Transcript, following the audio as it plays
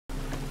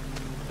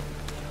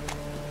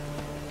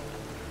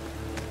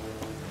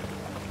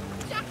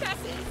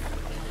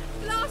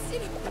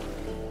blasted.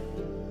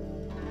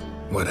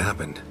 What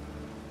happened?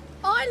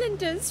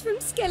 Islanders from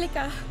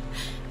Skellige.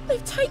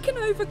 They've taken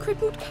over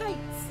crippled Kate's.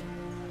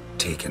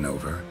 Taken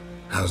over?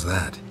 How's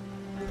that?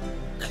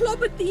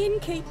 Clobbered the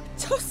innkeep,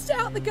 tossed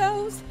out the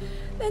girls,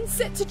 then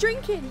set to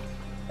drinking.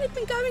 They've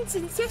been going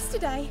since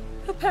yesterday,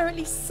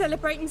 apparently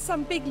celebrating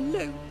some big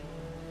loot.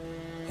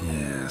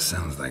 Yeah,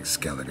 sounds like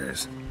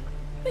Skelligers.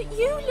 But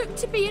you look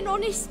to be an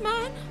honest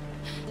man.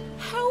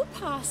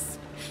 Help us.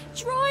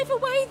 Drive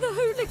away the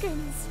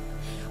hooligans.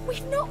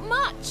 We've not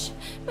much,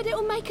 but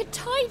it'll make a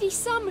tidy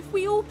sum if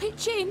we all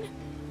pitch in.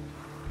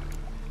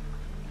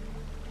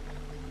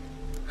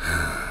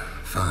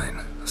 Fine,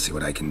 I'll see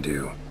what I can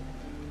do.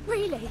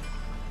 Really?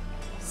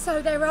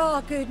 So there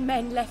are good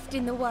men left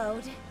in the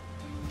world.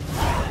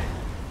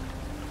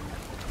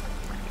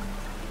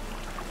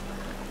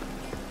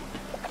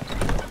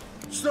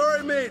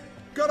 Sorry, mate.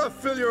 Gotta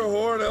fill your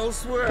horn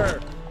elsewhere.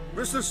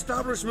 This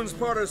establishment's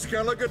part of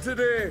Skellige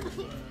today.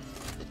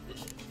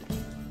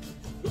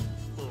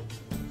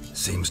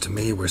 Seems to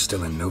me we're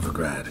still in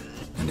Novigrad.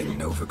 And in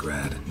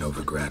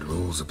Novigrad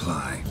rules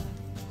apply.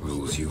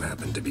 Rules you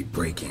happen to be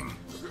breaking.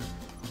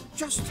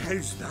 Just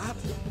how's that?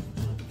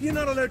 You're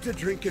not allowed to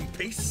drink in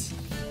peace?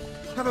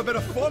 Have a bit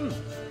of fun.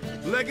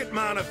 Leg it,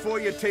 man, before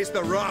you taste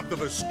the wrath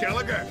of a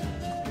Skellige.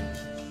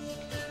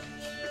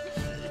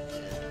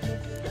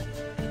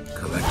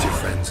 Collect your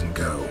friends and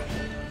go.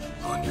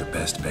 On your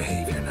best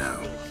behavior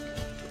now.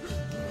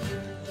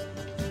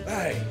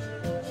 Hey.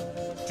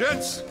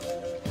 Gents,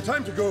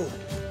 time to go.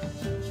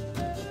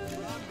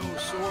 No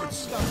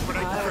swords, but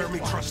I prefer me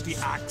trusty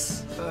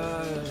axe.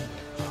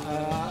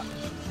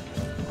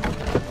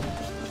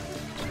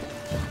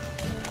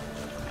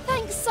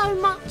 Thanks so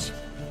much.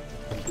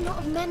 Could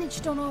not have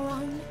managed on our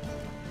own.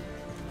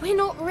 We're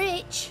not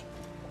rich,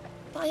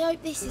 but I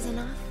hope this is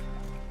enough.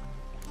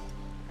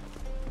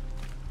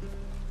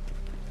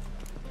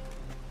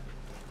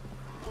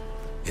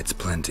 It's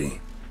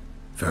plenty.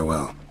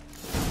 Farewell.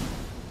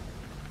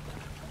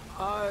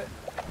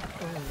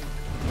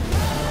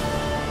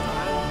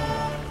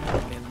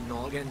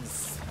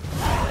 Noggins.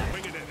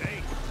 Bringing it,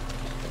 eh?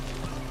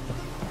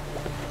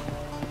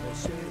 They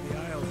say the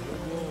Isles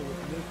were war with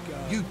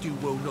Nilfgaard. You do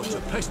well not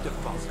to pest the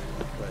folk.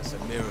 Well, it's a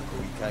miracle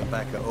you came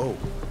back at all.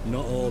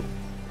 Not all.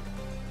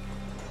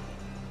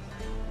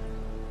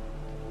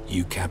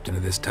 You captain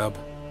of this tub?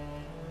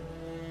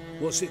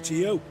 What's it to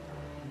you?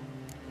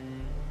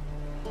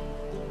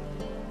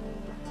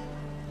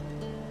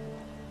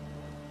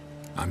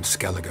 I'm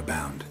Skellige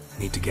bound.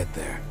 Need to get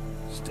there.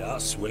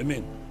 Start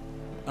swimming.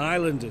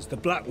 Islanders, the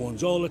black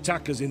ones, all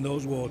attackers in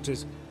those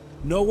waters.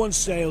 No one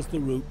sails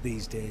the route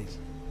these days.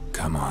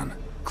 Come on.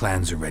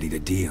 Clans are ready to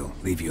deal.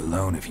 Leave you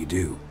alone if you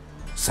do.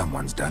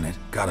 Someone's done it.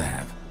 Gotta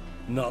have.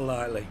 Not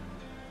likely.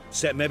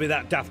 Except maybe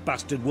that daft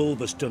bastard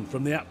Wolverston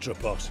from the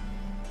Atropos.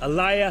 A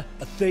liar,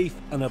 a thief,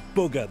 and a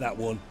bugger, that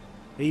one.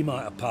 He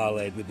might have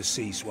parlayed with the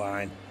sea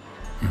swine.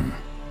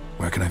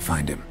 Where can I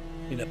find him?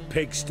 In a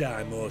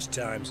pigsty most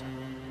times.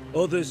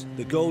 Others,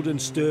 the Golden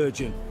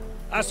Sturgeon.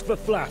 Ask for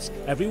Flask.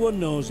 Everyone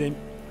knows him.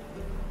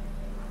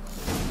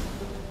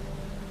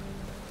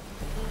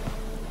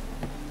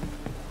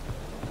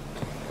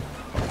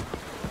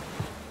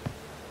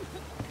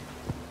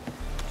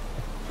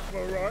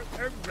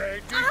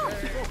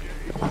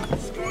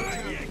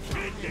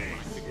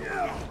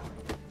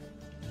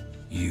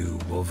 You,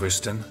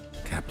 Wolverston,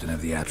 captain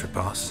of the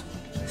Atropos?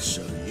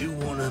 So you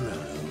want to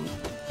know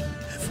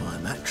if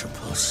I'm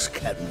Atropos,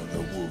 captain of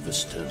the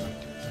Wolverston?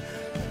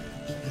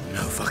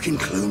 No fucking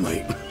clue,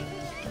 mate.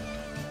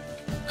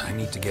 I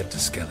need to get to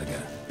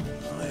Skellige.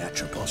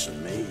 Atropos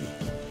and me,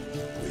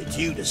 we're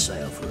due to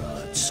sail for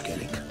our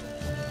Skellige,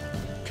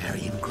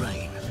 carrying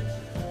grain.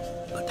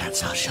 But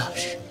that's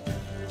hush-hush.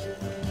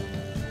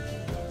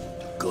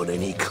 Got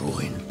any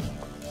coin?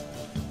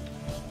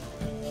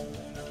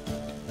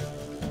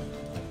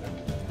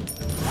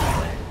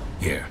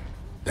 Here.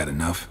 That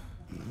enough?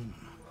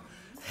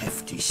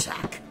 Hefty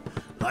sack,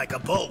 like a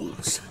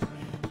bull's.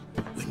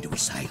 When do we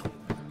sail?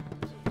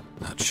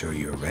 Not sure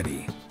you're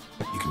ready.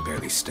 You can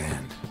barely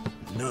stand.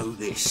 Know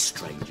this,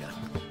 stranger.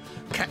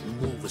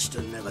 Captain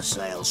Wolverston never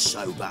sails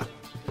sober.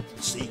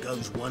 The sea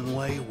goes one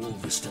way,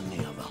 Wolverston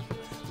the other.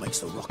 Makes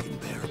the rocking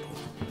bearable.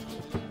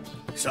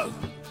 So,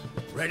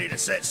 ready to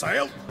set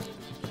sail?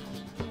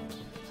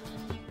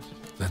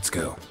 Let's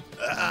go.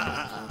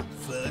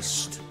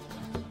 First,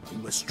 we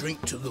must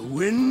drink to the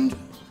wind,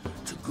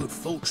 to good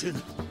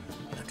fortune,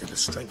 and to the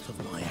strength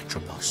of my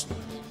Atropos.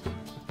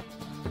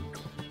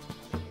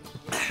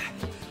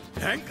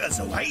 Anchors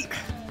away.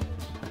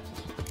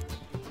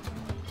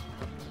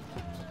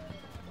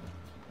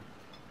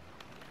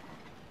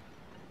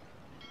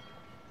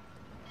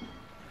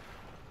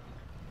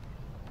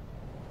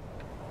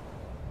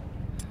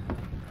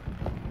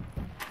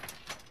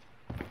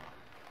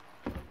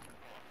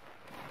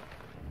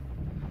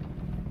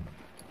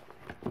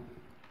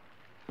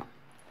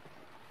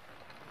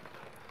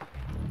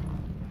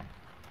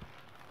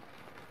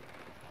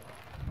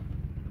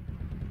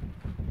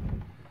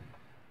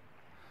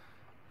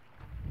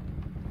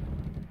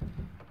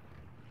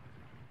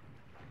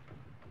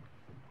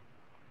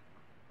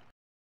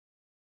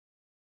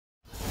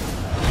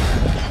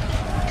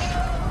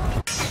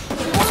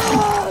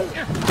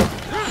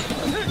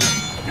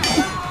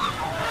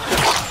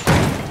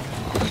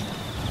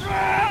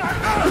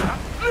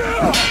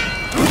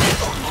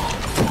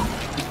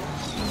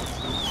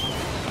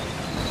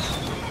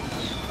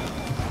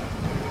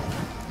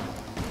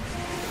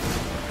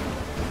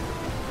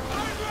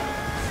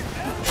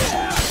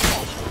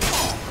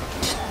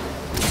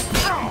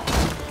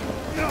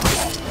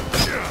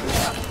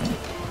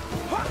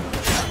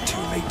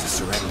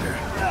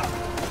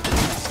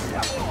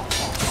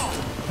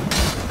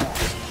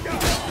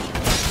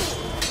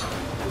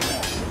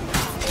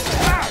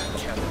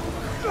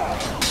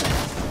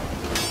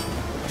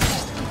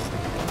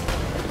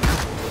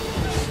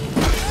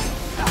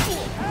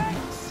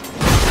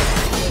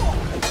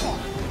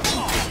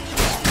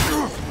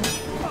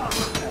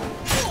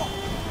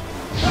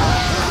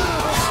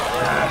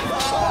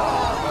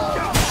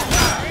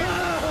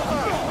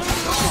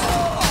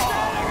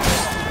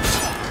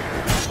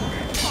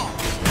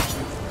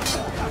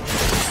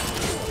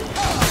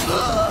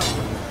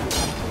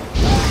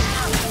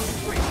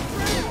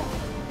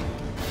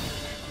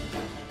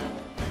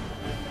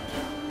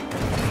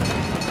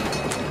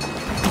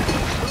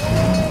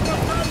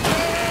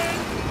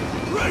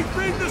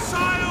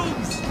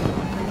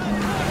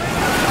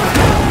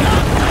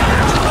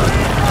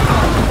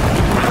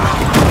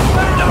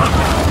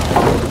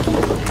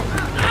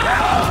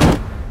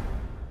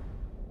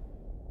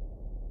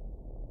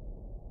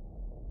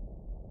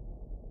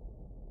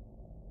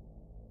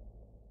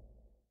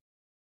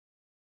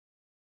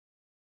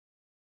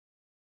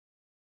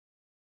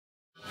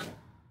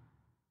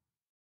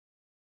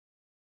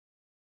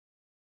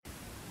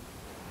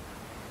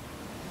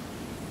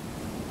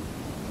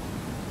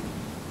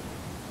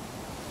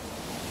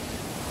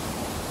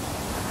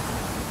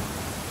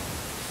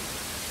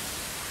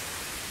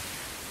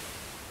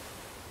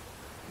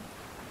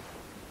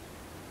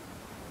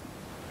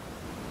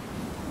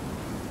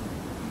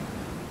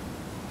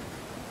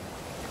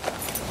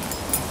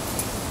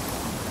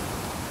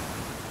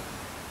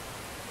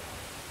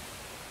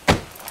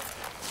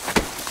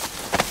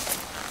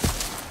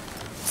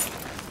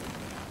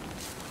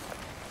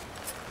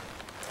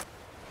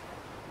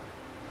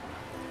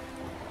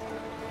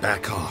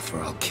 Back off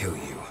or I'll kill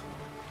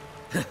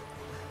you.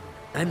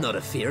 I'm not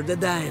afeard of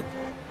dying.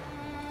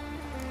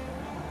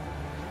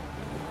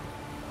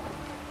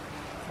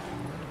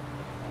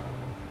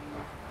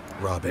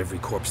 Rob every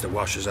corpse that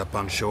washes up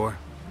on shore?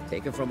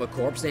 Taken from a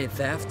corpse ain't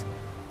theft.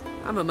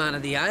 I'm a man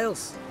of the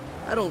Isles.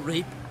 I don't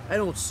reap, I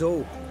don't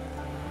sow.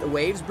 The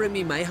waves bring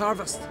me my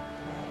harvest.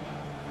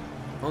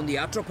 On the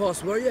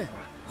Atropos, were you?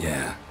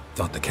 Yeah,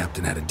 thought the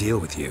captain had a deal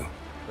with you.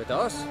 With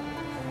us?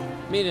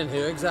 Meaning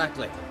who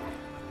exactly?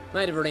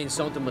 Might have arranged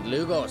something with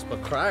Lugos,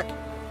 but crack?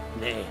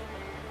 Nay.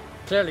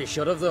 Clearly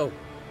should have, though.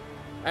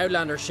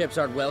 Outlander ships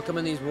aren't welcome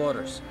in these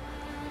waters.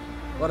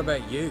 What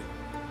about you?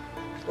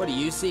 What do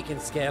you seek in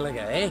Skellige,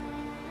 eh?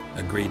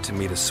 Agreed to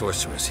meet a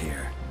sorceress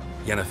here.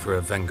 Yennefer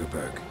of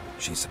Vengerberg.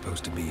 She's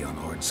supposed to be on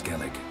Ord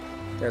Skellig.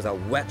 There's a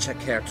witch at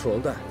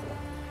Kertrolda.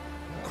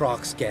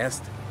 Croc's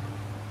guest.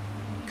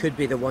 Could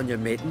be the one you're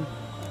meeting.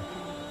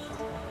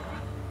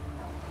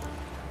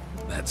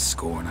 That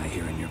scorn I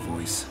hear in your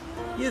voice.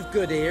 You've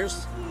good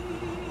ears.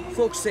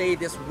 Folks say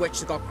this witch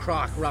has got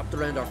Croc wrapped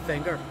around her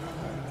finger.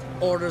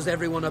 Orders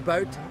everyone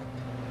about.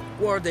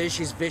 Word is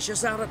she's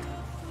vicious at it.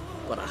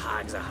 But a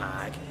hag's a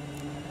hag.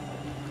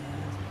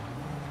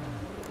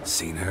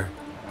 Seen her?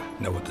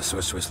 Know what the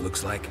sorceress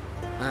looks like?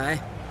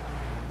 Aye.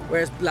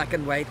 Wears black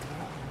and white.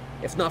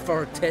 If not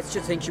for her tits,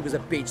 you'd think she was a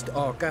beached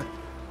orca.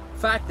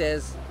 Fact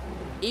is,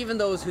 even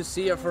those who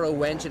see her for a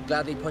wench would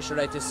gladly push her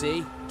out to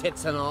sea,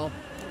 tits and all.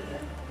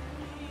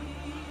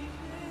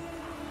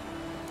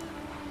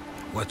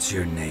 What's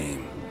your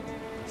name?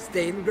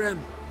 Steingrim.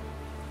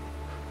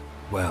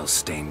 Well,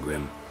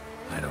 Steingrim,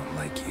 I don't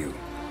like you.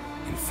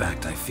 In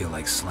fact, I feel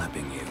like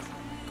slapping you.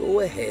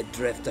 Go ahead,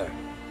 Drifter.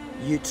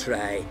 You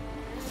try.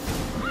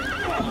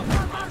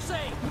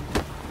 Mercy!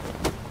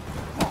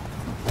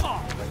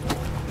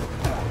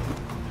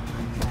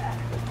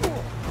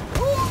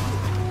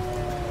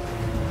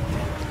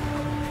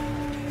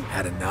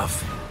 Had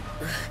enough?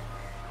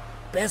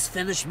 Best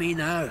finish me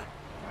now,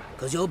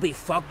 'cause you'll be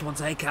fucked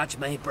once I catch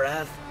my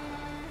breath.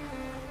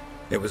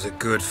 It was a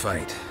good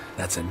fight.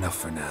 That's enough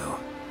for now.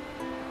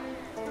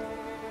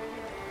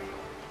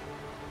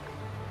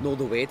 Know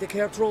the way to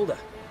Kertrolda?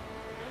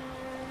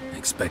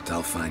 Expect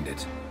I'll find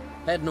it.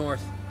 Head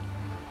north,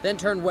 then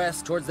turn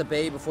west towards the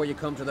bay before you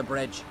come to the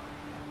bridge.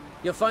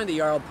 You'll find the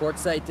Jarl port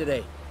site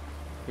today.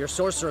 Your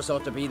sorceress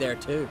ought to be there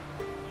too.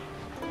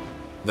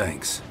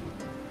 Thanks.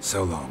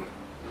 So long.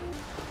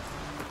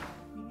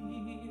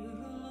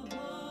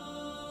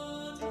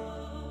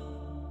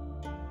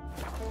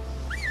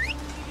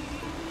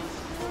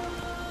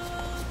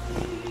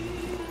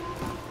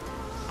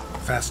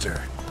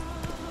 Faster.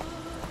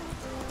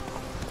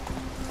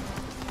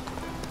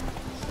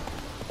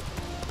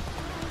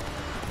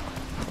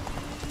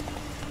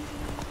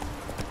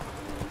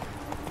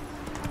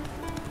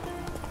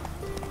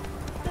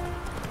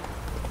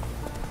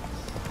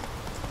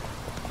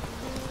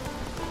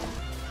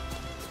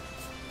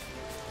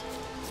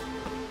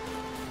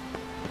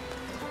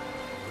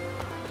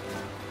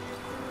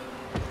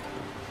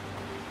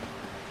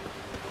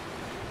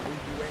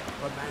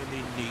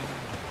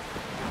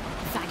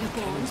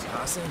 Vagabond.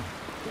 Passing.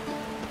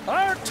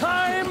 Our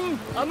time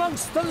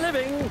amongst the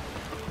living.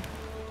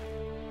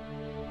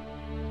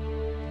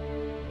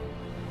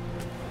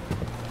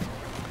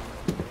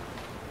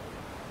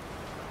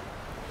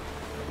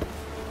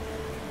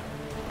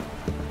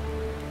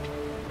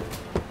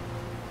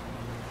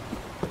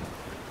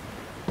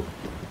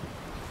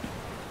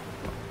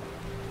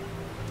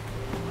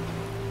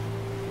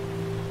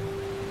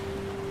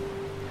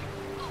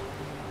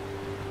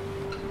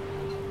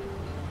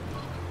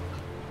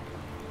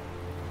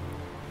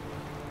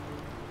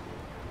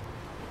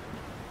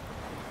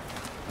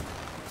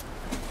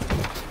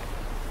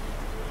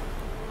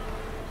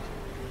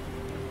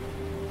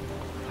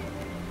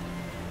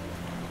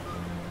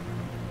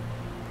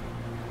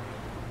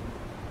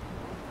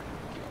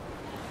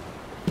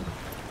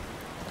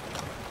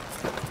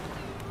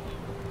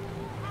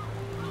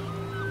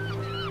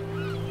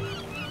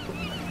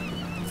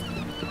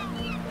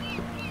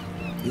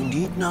 You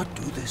need not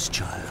do this,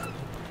 child.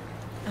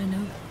 I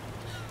know,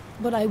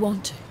 but I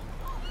want to.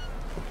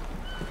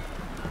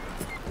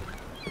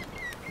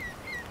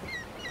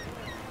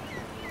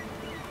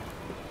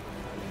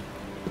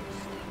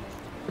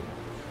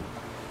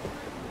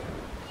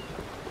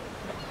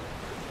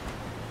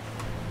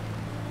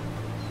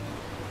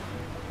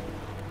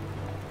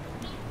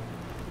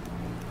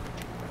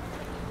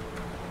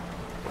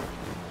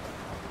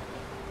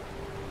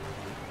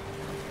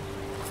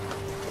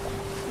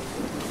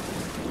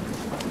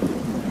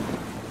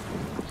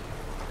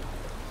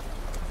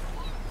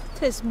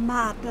 Tis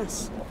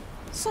madness.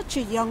 Such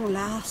a young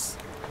lass.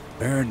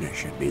 Berna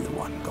should be the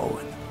one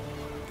going.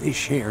 They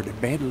shared a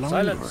bed longer.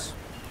 Silence.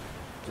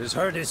 It is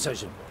her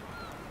decision.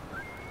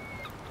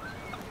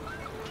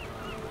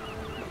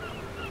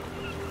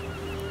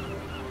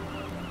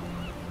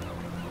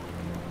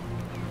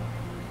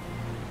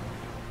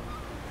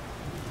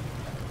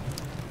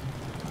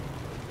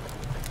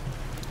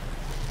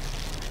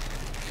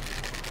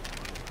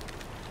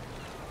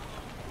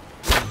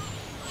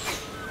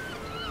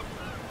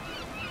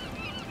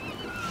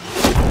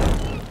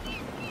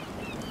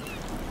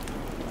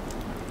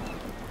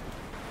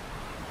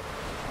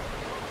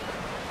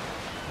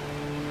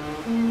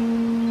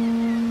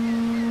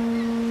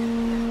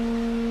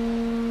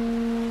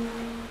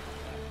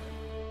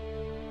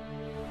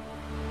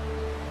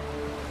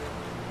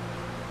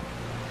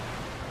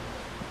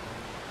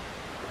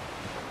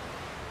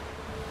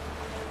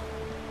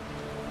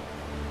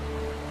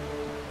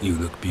 You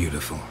look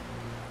beautiful.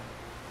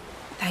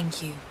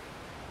 Thank you.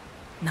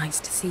 Nice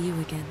to see you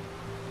again.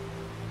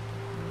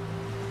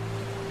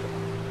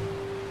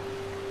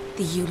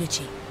 The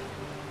eulogy.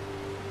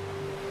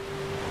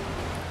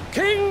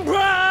 King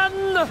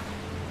Bran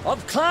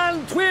of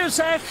Clan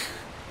Tuirsech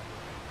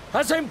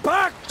has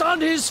embarked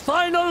on his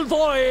final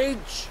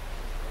voyage.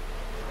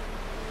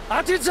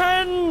 At its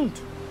end,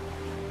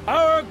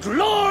 our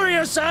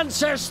glorious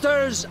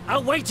ancestors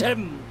await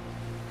him.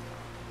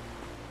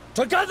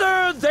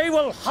 Together they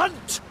will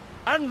hunt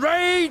and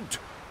raid.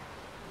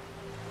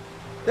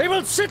 They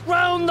will sit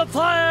round the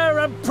fire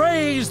and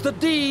praise the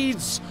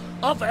deeds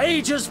of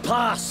ages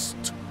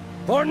past.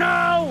 For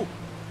now,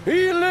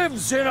 he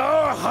lives in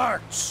our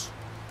hearts.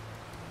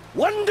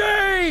 One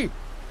day,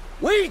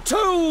 we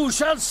too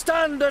shall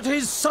stand at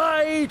his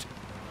side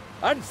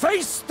and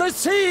face the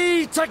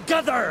sea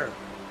together.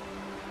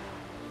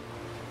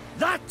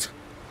 That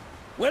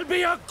will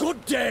be a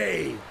good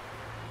day.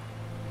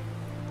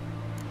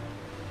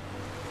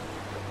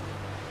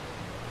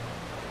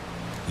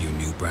 You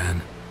knew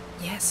Bran?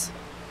 Yes,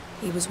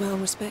 he was well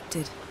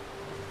respected.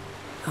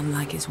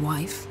 Unlike his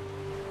wife.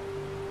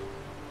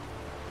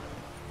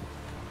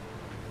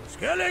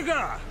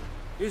 Skellige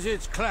is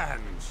its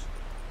clans.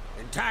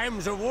 In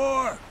times of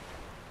war,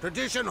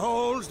 tradition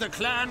holds the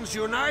clans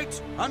unite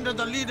under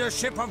the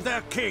leadership of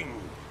their king.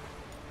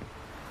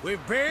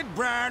 We've bid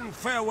Bran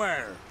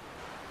farewell.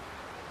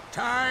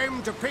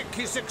 Time to pick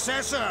his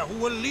successor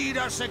who will lead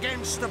us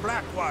against the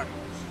Black Ones.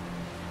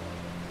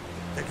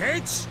 The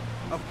gates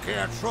of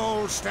Caer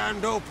Troll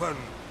stand open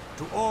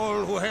to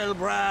all who hail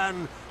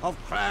Bran of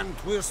Clan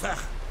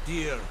Tuirsech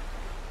dear.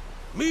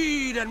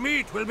 Mead and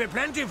meat will be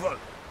plentiful.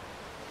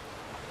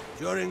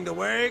 During the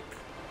wake,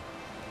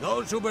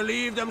 those who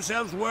believe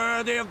themselves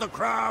worthy of the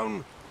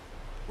crown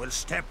will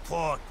step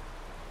forth.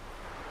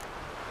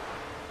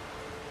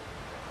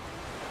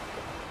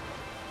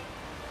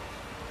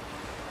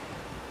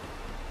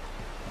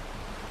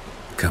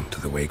 Come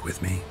to the wake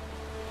with me?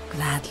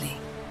 Gladly.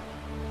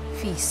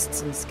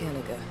 Feasts in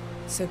Skellige,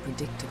 so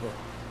predictable.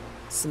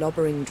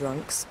 Slobbering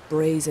drunks,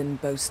 brazen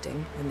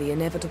boasting, and the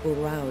inevitable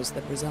rows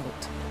that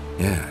result.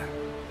 Yeah,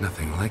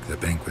 nothing like the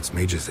banquets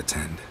mages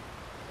attend.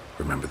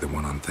 Remember the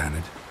one on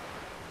Thanedd?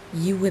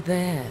 You were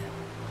there.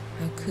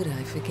 How could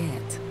I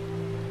forget?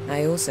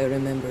 I also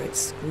remember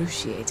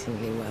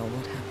excruciatingly well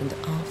what happened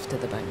after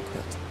the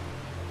banquet.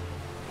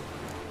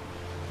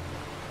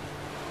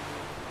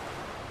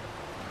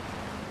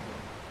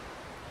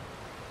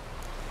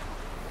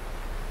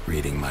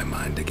 Reading my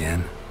mind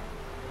again?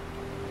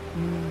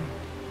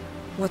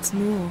 What's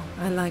more,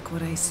 I like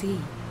what I see.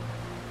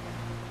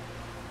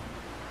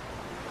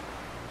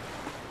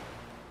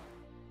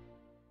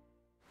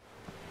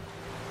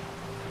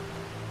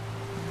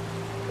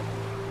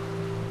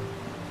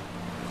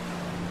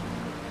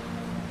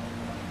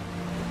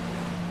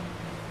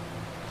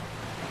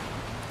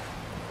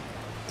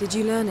 Did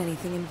you learn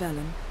anything in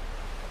Velen?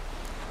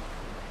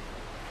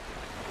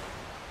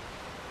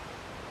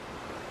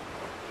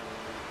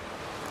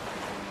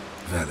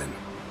 Velen.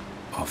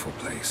 Awful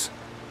place.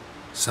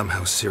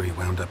 Somehow Ciri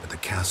wound up at the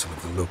castle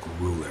of the local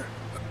ruler,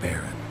 a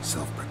baron,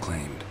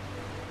 self-proclaimed.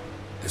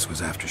 This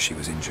was after she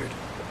was injured.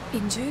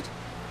 Injured?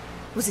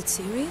 Was it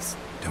serious?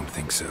 Don't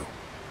think so.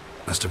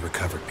 Must have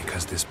recovered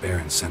because this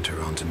baron sent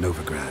her on to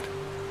Novigrad.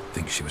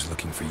 Think she was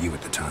looking for you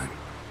at the time.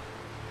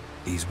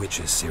 These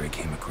witches Ciri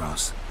came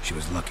across, she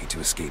was lucky to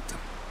escape them.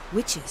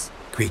 Witches?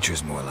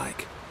 Creatures more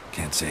like.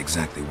 Can't say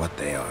exactly what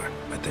they are,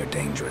 but they're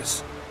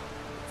dangerous.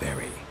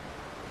 Very.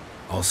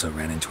 Also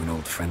ran into an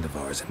old friend of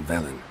ours in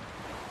Velen,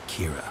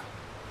 Kira.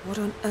 What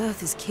on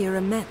earth is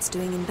Kira Metz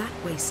doing in that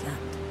wasteland?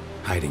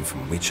 Hiding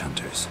from witch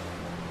hunters.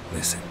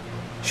 Listen,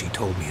 she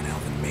told me an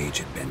elven mage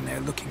had been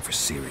there looking for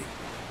Ciri.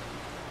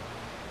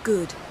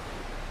 Good.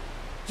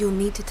 You'll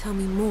need to tell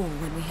me more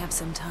when we have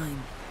some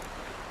time.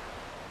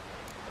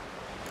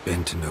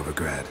 Been to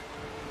Novigrad.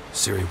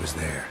 Ciri was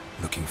there,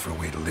 looking for a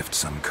way to lift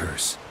some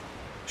curse.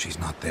 She's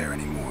not there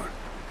anymore.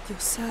 You're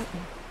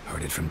certain?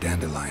 Heard it from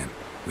Dandelion,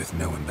 with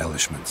no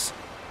embellishments.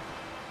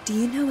 Do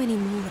you know any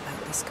more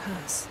about this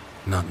curse?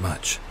 Not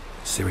much.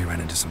 Ciri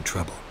ran into some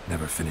trouble,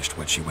 never finished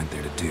what she went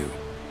there to do.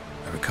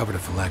 I recovered a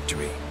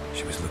phylactery.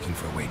 She was looking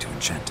for a way to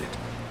enchant it.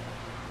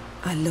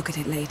 I'll look at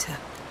it later.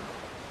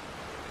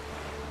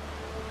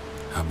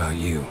 How about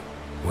you?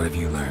 What have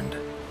you learned?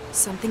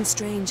 Something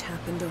strange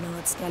happened on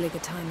Ard Skellige a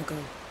time ago.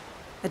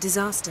 A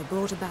disaster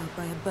brought about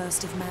by a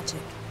burst of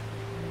magic.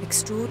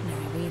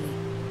 Extraordinary, really.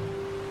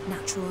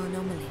 Natural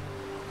anomaly.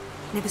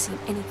 Never seen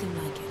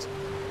anything like it.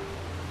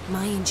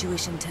 My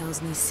intuition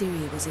tells me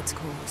Ciri was its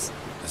cause.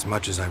 As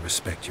much as I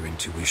respect your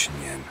intuition,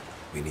 Yen,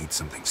 we need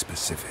something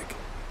specific.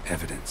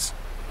 Evidence.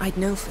 I'd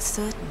know for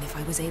certain if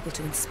I was able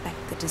to inspect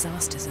the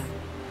disaster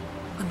zone.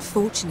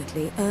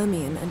 Unfortunately,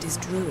 Ermion and his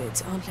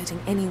druids aren't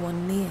letting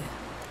anyone near.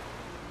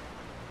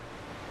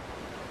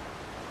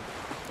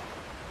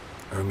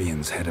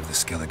 Ermion's head of the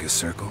Skellige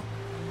Circle?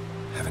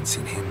 Haven't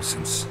seen him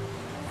since...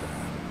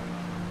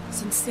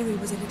 Since Ciri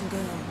was a little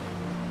girl.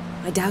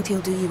 I doubt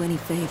he'll do you any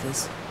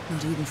favors,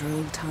 not even for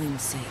old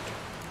time's sake.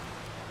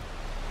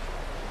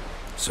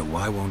 So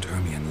why won't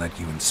Ermion let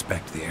you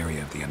inspect the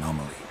area of the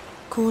anomaly?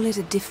 Call it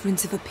a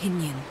difference of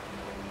opinion.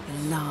 A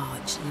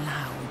large,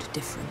 loud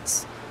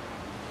difference.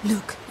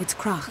 Look, it's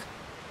Krach.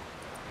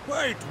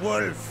 White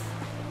Wolf!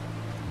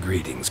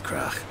 Greetings,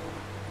 Krach.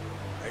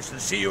 I shall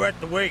see you at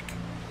the wake,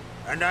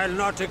 and I'll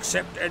not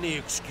accept any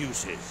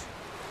excuses.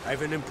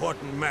 I've an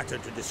important matter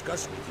to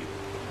discuss with you.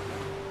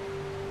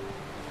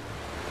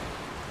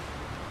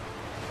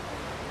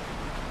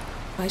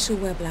 I shall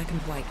wear black and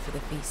white for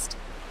the feast.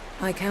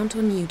 I count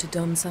on you to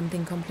don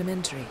something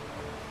complimentary.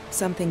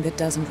 Something that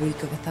doesn't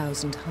reek of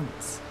 1,000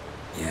 hunts.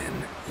 Yen,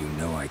 you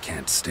know I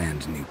can't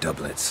stand new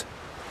doublets.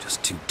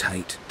 Just too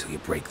tight till you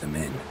break them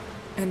in.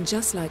 And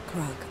just like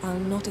Krach, I'll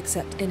not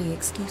accept any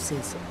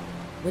excuses.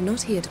 We're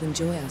not here to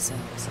enjoy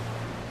ourselves.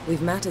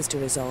 We've matters to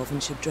resolve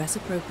and should dress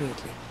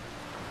appropriately.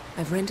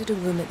 I've rented a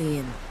room at the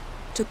inn.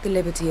 Took the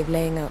liberty of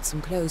laying out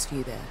some clothes for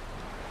you there.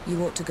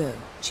 You ought to go.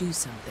 Choose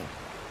something.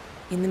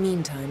 In the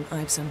meantime,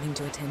 I've something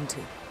to attend to.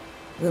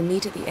 We'll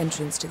meet at the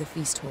entrance to the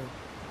feast hall.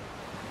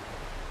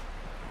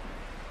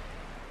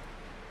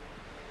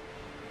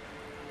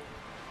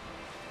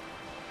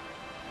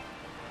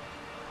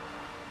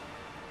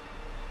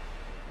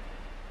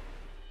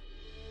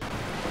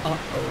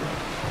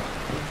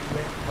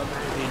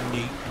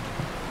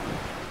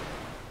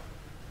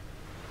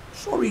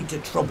 Sorry to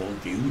trouble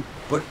you,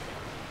 but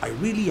I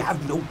really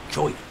have no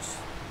choice.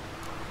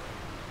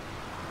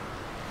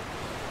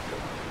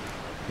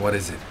 What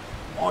is it?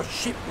 Our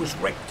ship was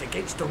wrecked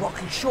against the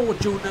rocky shore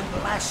during the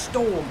last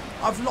storm.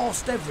 I've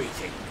lost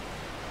everything.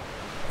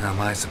 How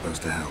am I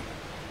supposed to help?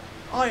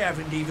 I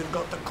haven't even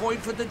got the coin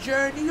for the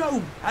journey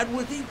home, and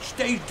with each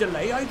day's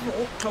delay I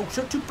draw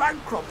closer to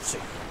bankruptcy.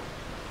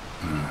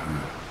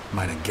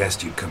 Might have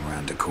guessed you'd come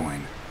around to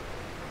coin.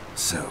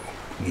 So,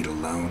 need a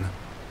loan?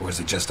 Or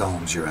is it just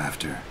alms you're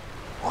after?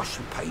 I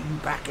shall pay you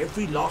back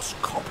every lost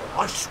copper,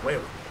 I swear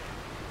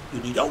it.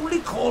 You need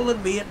only call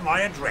on me at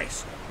my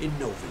address in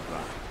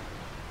Novigrad.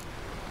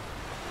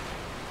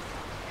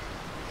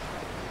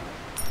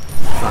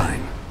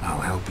 Fine,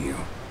 I'll help you.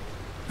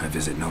 I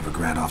visit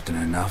Novigrad often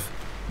enough.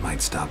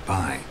 Might stop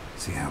by,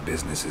 see how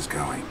business is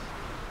going.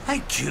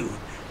 Thank you.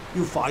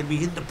 You'll find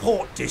me in the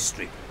Port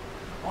District.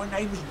 My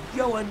name's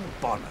Johan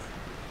Bonner.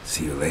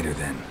 See you later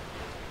then.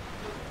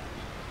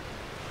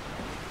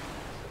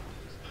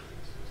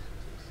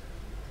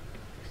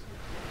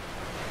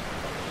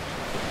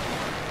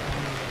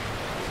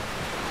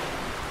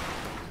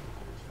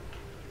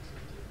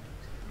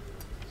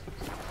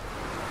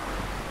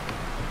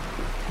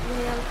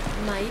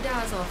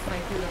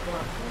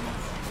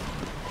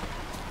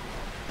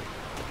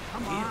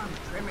 Come on,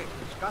 trim it.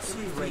 It's got to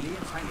be ready in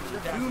time for the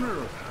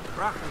funeral.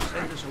 Krach will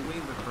send us away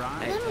with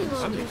bribes.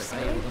 Something to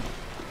say with them.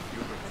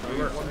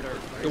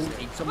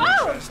 Don't eat some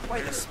interest.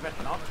 Why the spit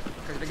not?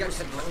 Because the guys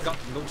sitting like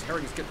and those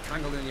herrings get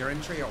tangled in your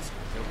entrails.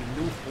 There'll be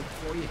no hope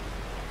for you.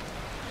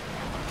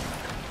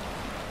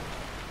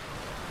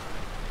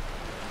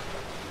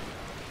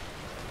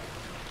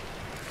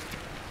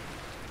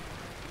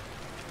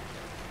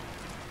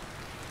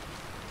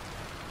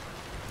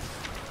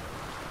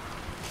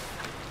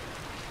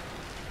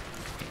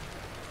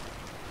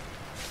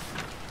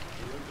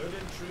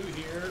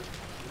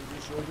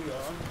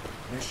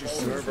 She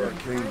serve our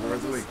king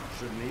worthily.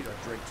 Shouldn't eat or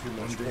drink too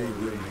much. One day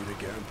we'll meet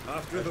again.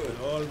 After the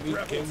all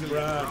meet King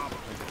Bran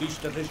and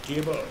feast at his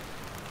table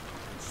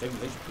and sing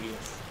his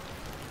praise.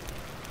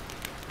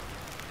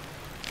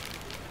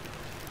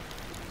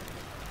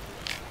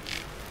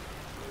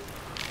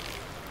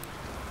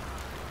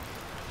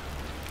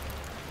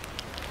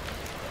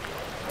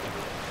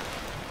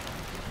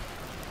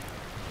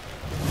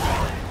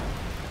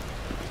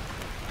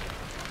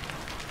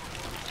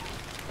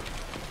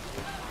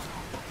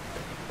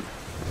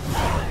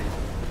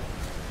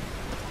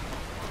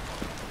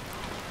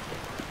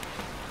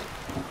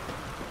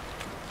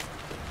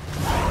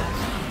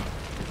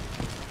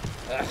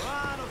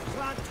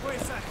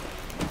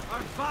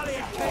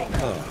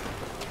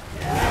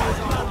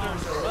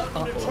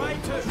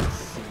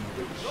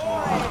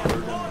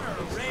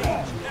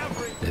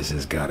 This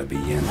has got to be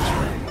Yen's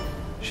room.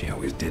 She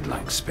always did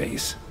like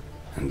space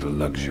and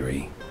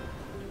luxury.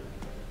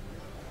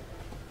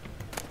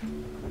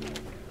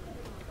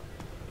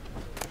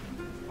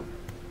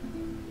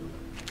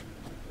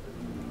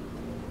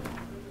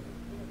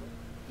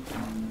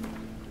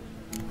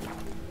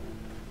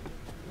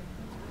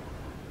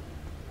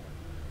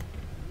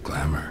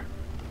 Glamour.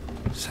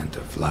 Scent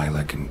of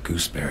lilac and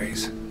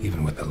gooseberries,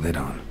 even with the lid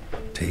on.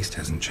 Taste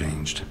hasn't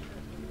changed.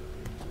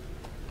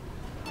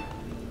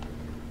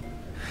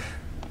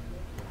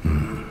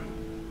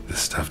 The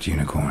stuffed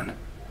unicorn.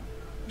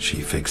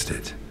 She fixed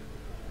it.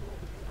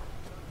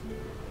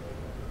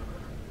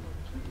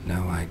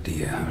 No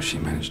idea how she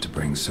managed to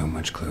bring so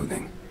much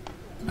clothing.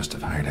 Must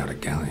have hired out a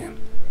galleon.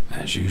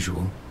 As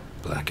usual,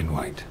 black and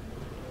white.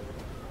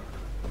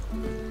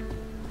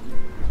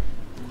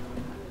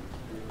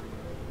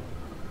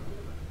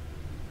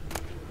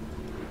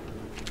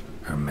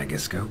 Her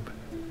megascope?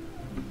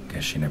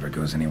 Guess she never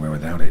goes anywhere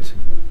without it.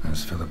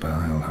 As Philippa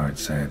Eilhart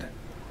said,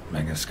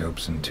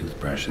 megascopes and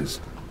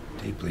toothbrushes.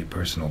 Deeply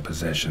personal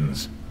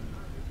possessions.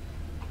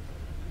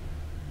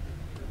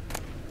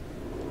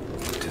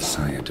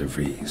 Tessia de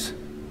Vries,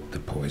 the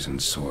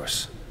poisoned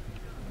source.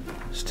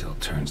 Still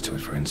turns to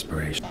it for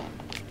inspiration.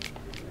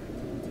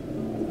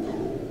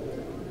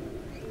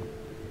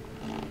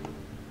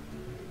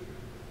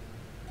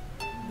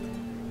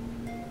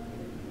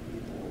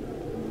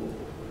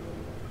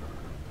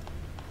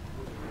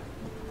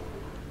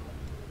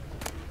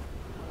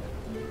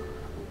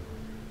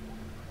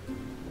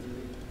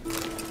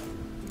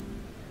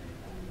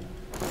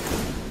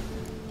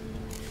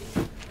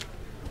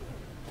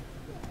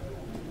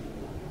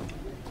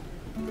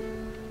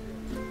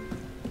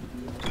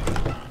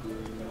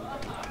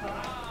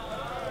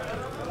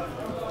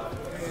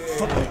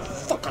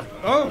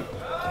 Oh!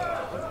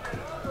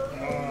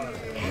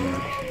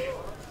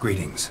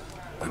 Greetings.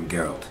 I'm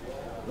Geralt.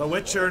 The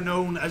Witcher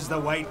known as the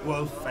White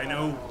Wolf, I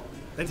know.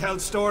 They tell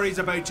stories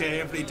about you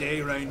every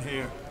day round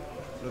here.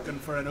 Looking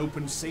for an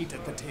open seat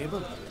at the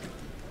table?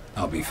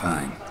 I'll be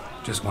fine.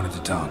 Just wanted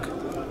to talk.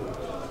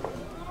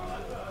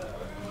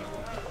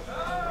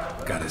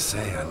 Gotta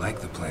say, I like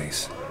the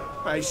place.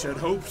 I should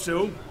hope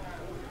so.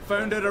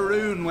 Found it a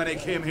ruin when I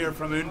came here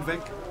from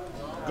Undvik.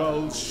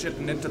 Gulls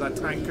shitting into the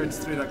tankards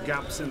through the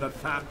gaps in the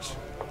thatch.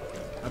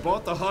 I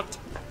bought the hut,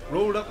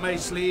 rolled up my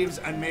sleeves,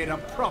 and made a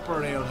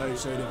proper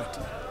alehouse out of it.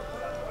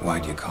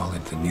 Why'd you call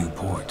it the New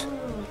Port?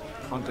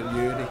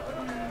 Continuity.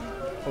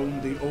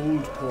 Owned the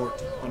old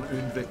port on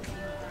Undvik.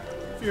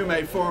 Few of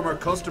my former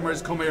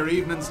customers come here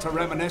evenings to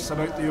reminisce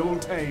about the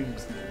old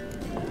times.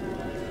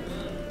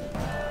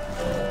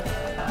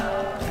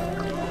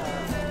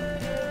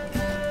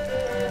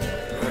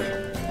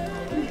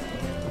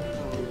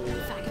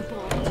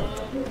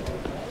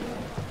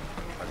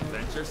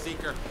 Adventure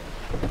seeker.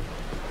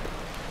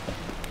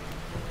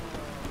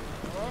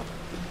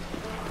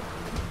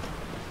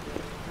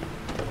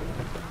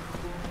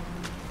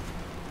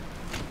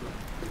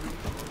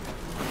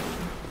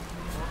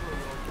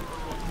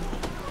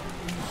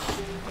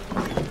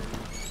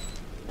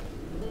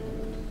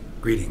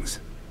 Greetings.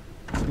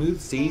 Smooth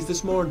seas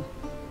this morn,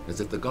 as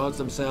if the gods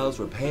themselves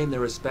were paying their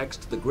respects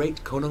to the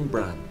great Conan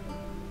Bran.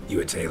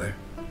 You a tailor?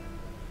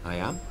 I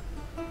am.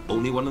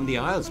 Only one in the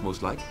Isles,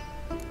 most like.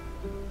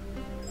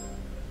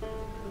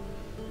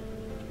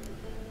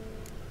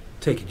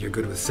 Take it you're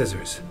good with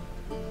scissors.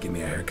 Give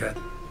me a haircut.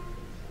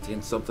 It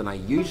ain't something I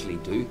usually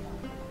do,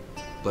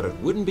 but it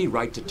wouldn't be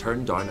right to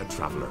turn down a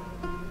traveller.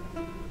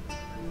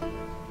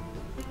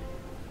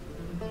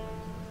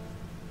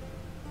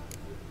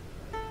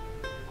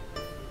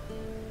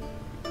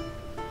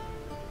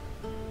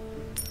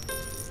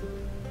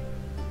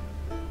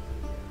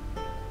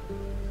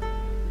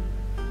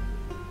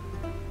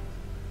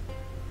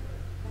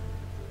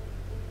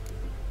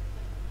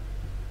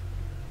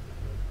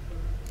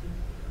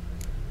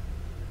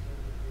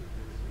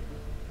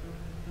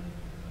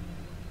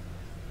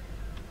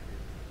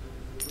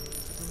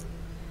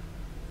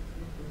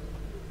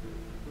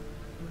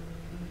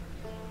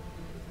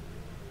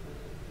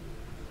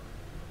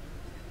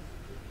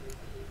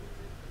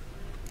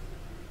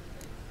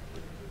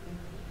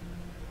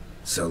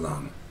 So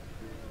long.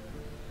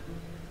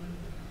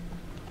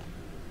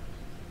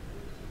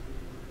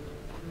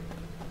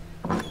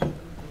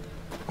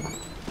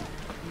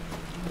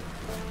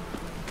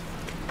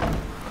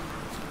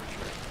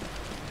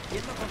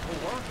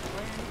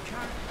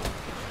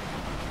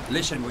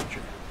 Listen,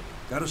 Witcher.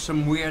 Got us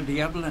some weird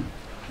diabling.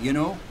 You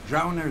know,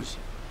 drowners.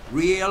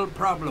 Real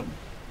problem.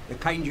 The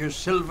kind your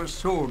silver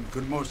sword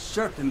could most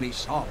certainly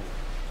solve.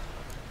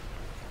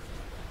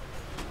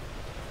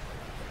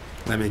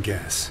 Let me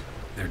guess.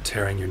 They're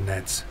tearing your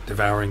nets,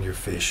 devouring your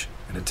fish,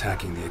 and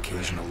attacking the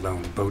occasional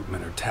lone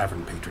boatman or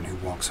tavern patron who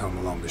walks home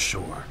along the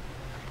shore.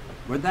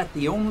 Were that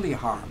the only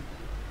harm?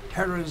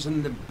 Terrors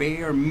in the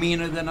bay are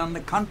meaner than on the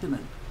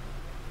continent.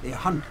 They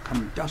hunt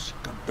come dusk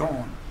or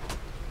dawn.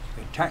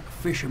 Attack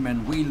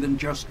fishermen wielding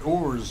just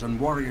oars and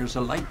warriors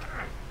alike.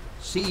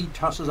 Sea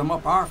tosses them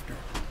up after.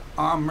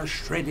 Armor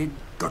shredded,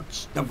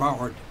 guts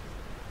devoured.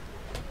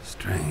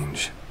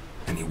 Strange.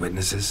 Any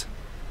witnesses?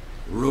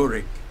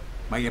 Rurik,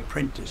 my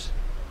apprentice.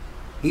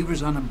 He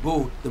was on a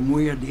boat the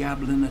Muir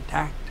Diablin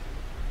attacked.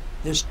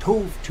 There's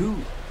Tove, too.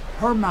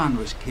 Her man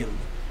was killed.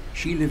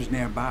 She lives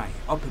nearby,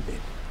 up a bit.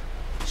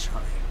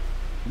 Sorry,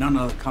 none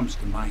of it comes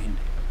to mind.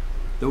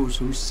 Those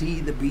who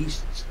see the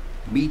beasts,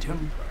 meet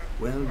him,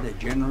 well, they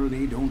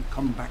generally don't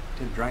come back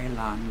to dry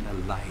land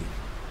alive.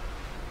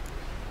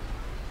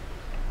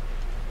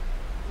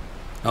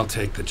 I'll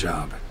take the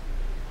job.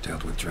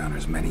 Dealt with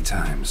drowners many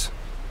times.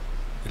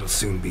 It'll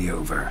soon be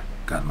over.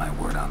 Got my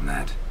word on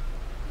that.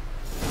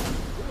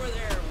 Over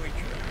there,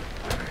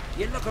 Witcher.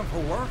 You looking for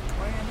work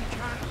by any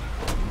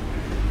chance?